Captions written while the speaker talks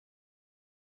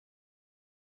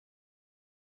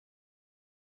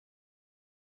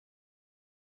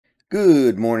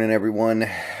Good morning, everyone.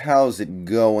 How's it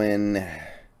going?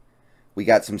 We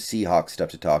got some Seahawks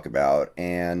stuff to talk about,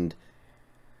 and,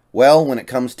 well, when it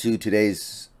comes to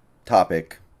today's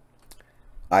topic,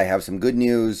 I have some good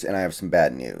news and I have some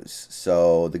bad news.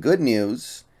 So, the good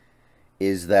news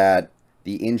is that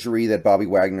the injury that Bobby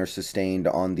Wagner sustained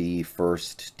on the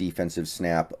first defensive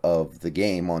snap of the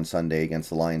game on Sunday against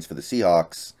the Lions for the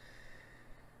Seahawks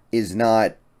is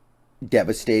not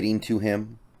devastating to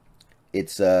him.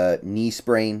 It's a knee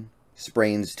sprain,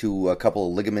 sprains to a couple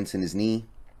of ligaments in his knee.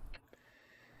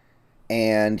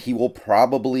 And he will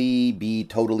probably be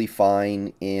totally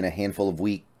fine in a handful of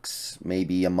weeks,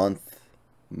 maybe a month.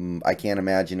 I can't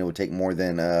imagine it would take more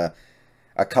than a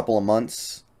couple of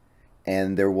months.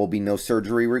 And there will be no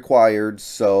surgery required.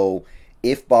 So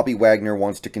if Bobby Wagner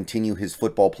wants to continue his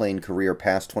football playing career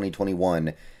past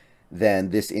 2021, then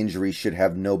this injury should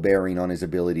have no bearing on his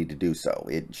ability to do so.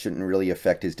 It shouldn't really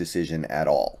affect his decision at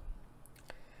all.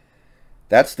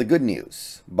 That's the good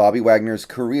news. Bobby Wagner's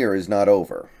career is not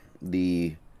over.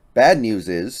 The bad news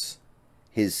is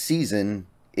his season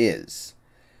is.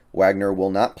 Wagner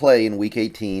will not play in Week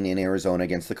 18 in Arizona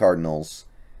against the Cardinals,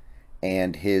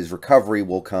 and his recovery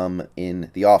will come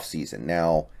in the offseason.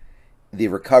 Now, the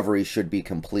recovery should be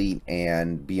complete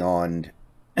and beyond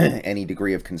any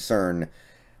degree of concern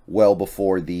well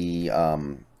before the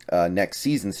next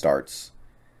season starts.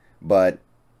 But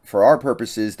for our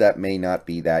purposes, that may not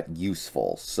be that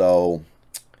useful. So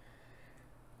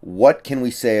what can we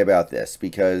say about this?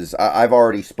 Because I've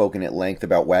already spoken at length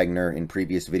about Wagner in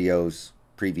previous videos,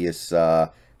 previous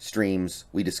streams.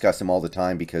 We discuss him all the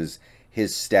time because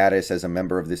his status as a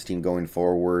member of this team going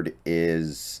forward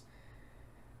is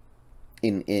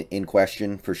in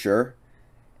question for sure.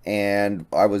 And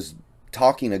I was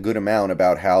talking a good amount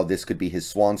about how this could be his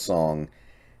swan song,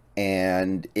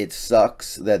 and it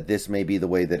sucks that this may be the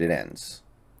way that it ends.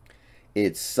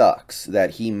 It sucks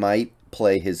that he might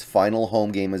play his final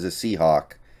home game as a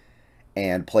Seahawk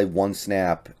and play one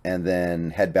snap and then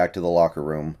head back to the locker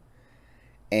room.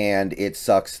 And it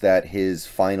sucks that his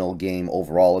final game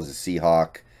overall as a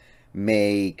Seahawk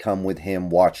may come with him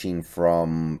watching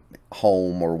from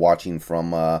home or watching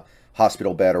from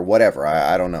hospital bed or whatever.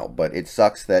 I don't know, but it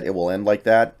sucks that it will end like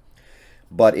that.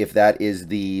 But if that is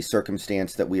the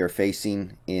circumstance that we are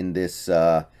facing in this,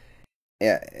 the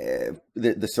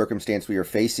circumstance we are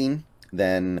facing,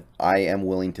 then I am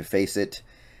willing to face it.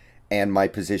 And my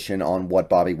position on what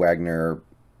Bobby Wagner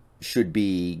should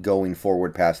be going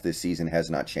forward past this season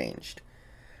has not changed.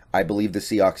 I believe the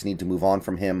Seahawks need to move on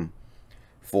from him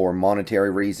for monetary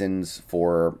reasons,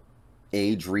 for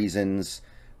age reasons,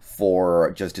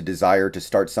 for just a desire to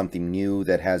start something new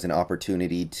that has an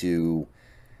opportunity to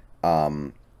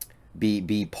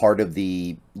be part of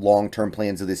the long-term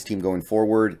plans of this team going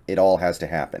forward. It all has to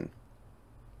happen.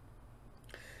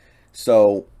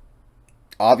 So,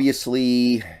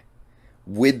 obviously,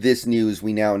 with this news,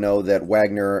 we now know that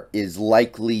Wagner is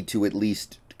likely to at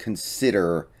least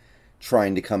consider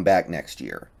trying to come back next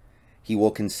year. He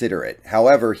will consider it.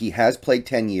 However, he has played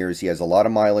 10 years. He has a lot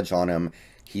of mileage on him.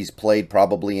 He's played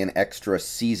probably an extra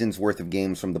season's worth of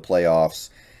games from the playoffs.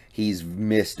 He's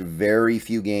missed very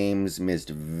few games, missed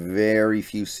very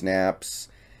few snaps,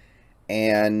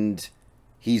 and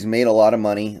he's made a lot of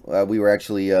money. We were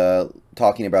actually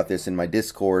talking about this in my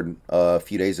Discord a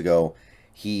few days ago.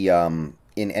 He, in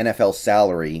NFL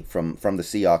salary from the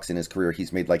Seahawks in his career,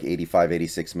 he's made like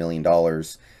 $86 million.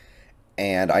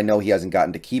 And I know he hasn't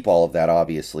gotten to keep all of that,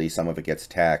 obviously. Some of it gets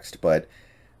taxed, but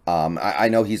I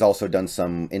know he's also done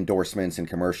some endorsements and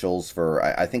commercials for,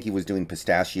 I think he was doing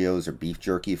pistachios or beef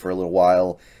jerky for a little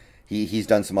while. He's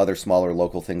done some other smaller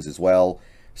local things as well.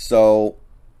 So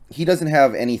he doesn't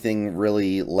have anything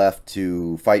really left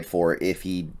to fight for if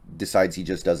he decides he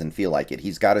just doesn't feel like it.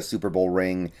 He's got a Super Bowl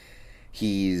ring.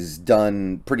 He's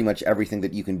done pretty much everything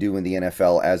that you can do in the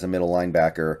NFL as a middle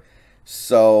linebacker.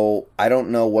 So I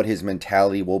don't know what his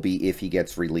mentality will be if he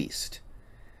gets released.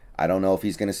 I don't know if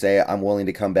he's going to say, I'm willing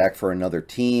to come back for another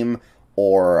team,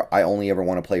 or I only ever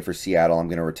want to play for Seattle. I'm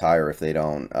going to retire if they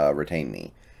don't retain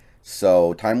me.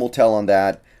 So time will tell on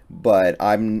that. But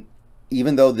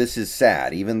even though this is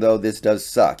sad, even though this does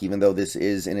suck, even though this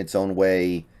is in its own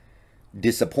way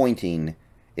disappointing,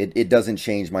 it doesn't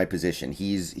change my position.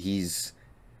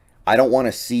 I don't want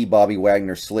to see Bobby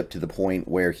Wagner slip to the point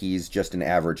where he's just an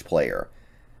average player.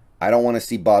 I don't want to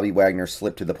see Bobby Wagner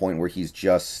slip to the point where he's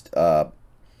just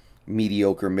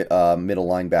mediocre middle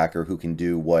linebacker who can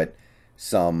do what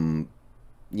some,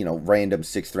 random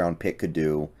 6th round pick could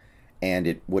do, and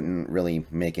it wouldn't really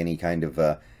make any kind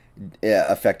of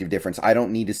effective difference. I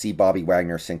don't need to see Bobby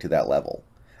Wagner sink to that level.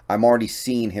 I'm already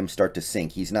seeing him start to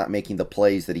sink. He's not making the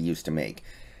plays that he used to make.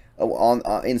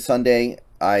 In Sunday,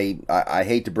 I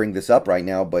hate to bring this up right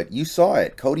now, but you saw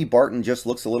it. Cody Barton just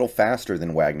looks a little faster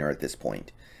than Wagner at this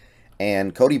point.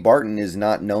 And Cody Barton is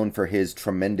not known for his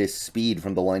tremendous speed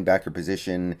from the linebacker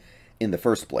position in the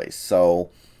first place. So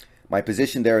my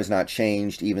position there has not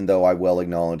changed, even though I will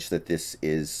acknowledge that this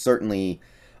is certainly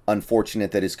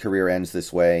unfortunate that his career ends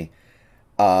this way.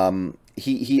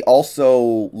 He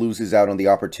also loses out on the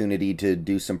opportunity to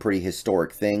do some pretty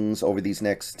historic things over these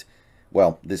next,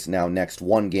 well, this now next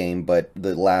one game, but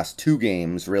the last two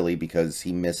games, really, because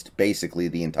he missed basically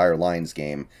the entire Lions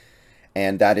game.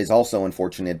 And that is also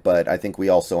unfortunate, but I think we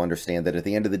also understand that at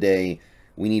the end of the day,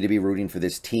 we need to be rooting for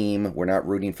this team. We're not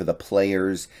rooting for the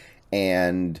players.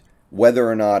 And whether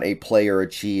or not a player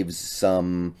achieves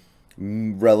some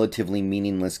relatively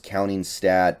meaningless counting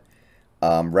stat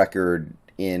record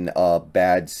in a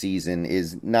bad season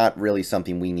is not really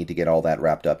something we need to get all that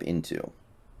wrapped up into.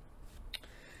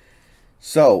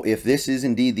 So, if this is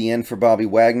indeed the end for Bobby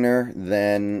Wagner,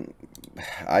 then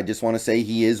I just want to say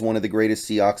he is one of the greatest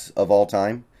Seahawks of all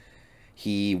time.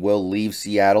 He will leave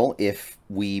Seattle if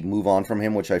we move on from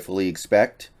him, which I fully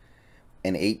expect.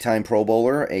 An 8-time Pro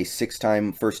Bowler, a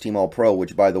 6-time first-team All-Pro,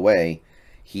 which, by the way,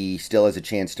 he still has a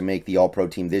chance to make the All-Pro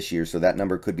team this year, so that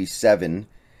number could be 7.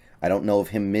 I don't know if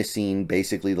him missing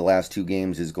basically the last 2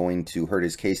 games is going to hurt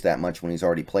his case that much when he's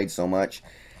already played so much.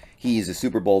 He's a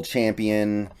Super Bowl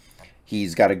champion.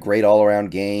 He's got a great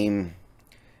all-around game.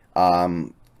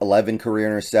 11 career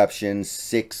interceptions,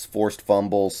 6 forced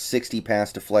fumbles, 60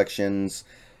 pass deflections,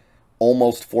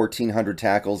 almost 1,400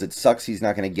 tackles. It sucks he's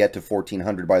not going to get to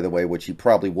 1,400, by the way, which he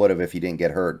probably would have if he didn't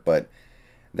get hurt, but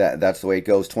that's the way it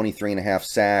goes. 23.5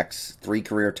 sacks, 3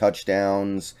 career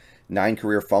touchdowns, 9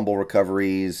 career fumble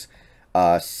recoveries,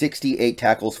 68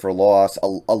 tackles for loss.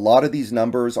 A lot of these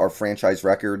numbers are franchise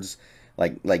records,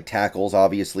 like tackles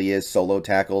obviously is, solo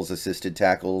tackles, assisted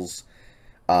tackles.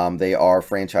 They are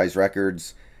franchise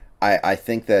records. I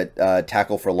think that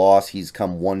tackle for loss, he's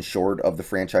come one short of the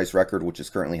franchise record, which is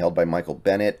currently held by Michael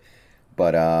Bennett.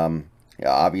 But yeah,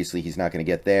 obviously he's not going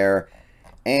to get there.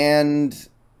 And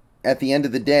at the end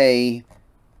of the day,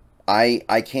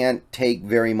 I can't take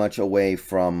very much away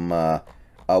from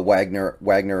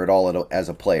Wagner at all as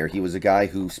a player. He was a guy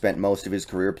who spent most of his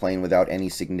career playing without any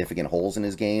significant holes in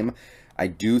his game. I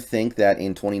do think that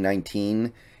in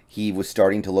 2019, he was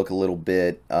starting to look a little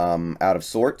bit out of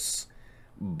sorts,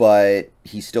 but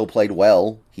he still played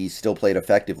well. He still played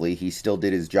effectively. He still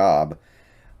did his job.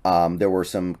 There were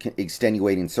some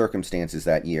extenuating circumstances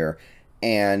that year,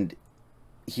 and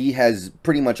he has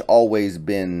pretty much always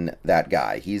been that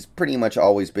guy. He's pretty much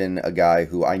always been a guy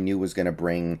who I knew was going to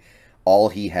bring all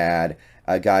he had,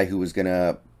 a guy who was going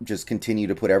to just continue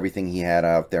to put everything he had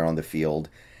out there on the field.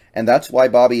 And that's why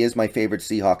Bobby is my favorite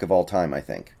Seahawk of all time, I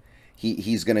think.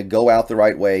 He's going to go out the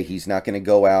right way. He's not going to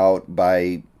go out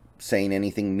by saying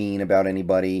anything mean about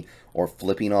anybody or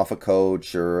flipping off a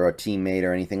coach or a teammate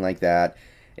or anything like that.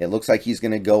 It looks like he's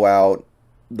going to go out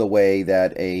the way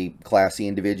that a classy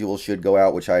individual should go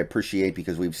out, which I appreciate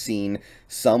because we've seen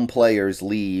some players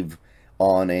leave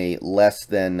on a less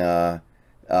than a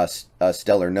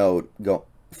stellar note go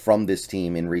from this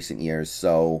team in recent years.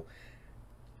 So,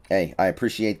 hey, I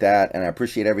appreciate that, and I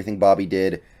appreciate everything Bobby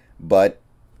did, but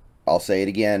I'll say it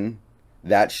again,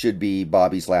 that should be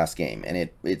Bobby's last game. And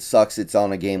it sucks it's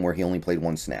on a game where he only played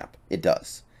 1 snap. It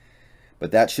does.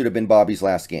 But that should have been Bobby's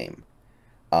last game.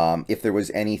 If there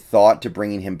was any thought to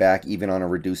bringing him back even on a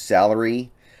reduced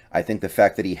salary, I think the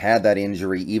fact that he had that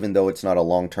injury, even though it's not a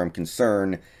long-term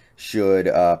concern, should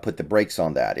put the brakes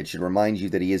on that. It should remind you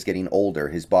that he is getting older.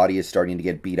 His body is starting to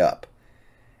get beat up.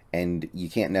 And you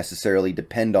can't necessarily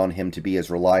depend on him to be as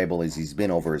reliable as he's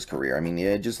been over his career. I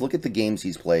mean, just look at the games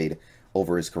he's played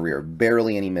over his career.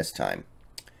 Barely any missed time.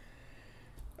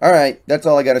 All right, that's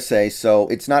all I got to say. So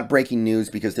it's not breaking news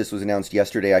because this was announced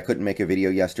yesterday. I couldn't make a video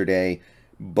yesterday.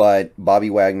 But Bobby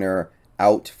Wagner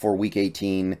out for Week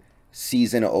 18.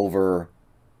 Season over.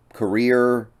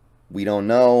 Career, we don't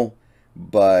know.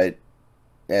 But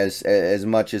as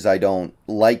much as I don't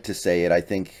like to say it, I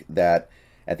think that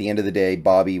at the end of the day,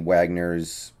 Bobby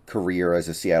Wagner's career as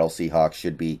a Seattle Seahawk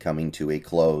should be coming to a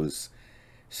close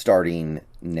starting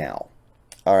now.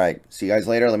 All right, see you guys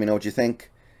later. Let me know what you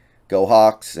think. Go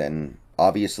Hawks, and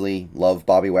obviously love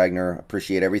Bobby Wagner.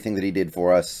 Appreciate everything that he did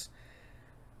for us.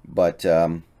 But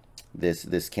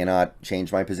this cannot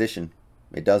change my position.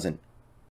 It doesn't.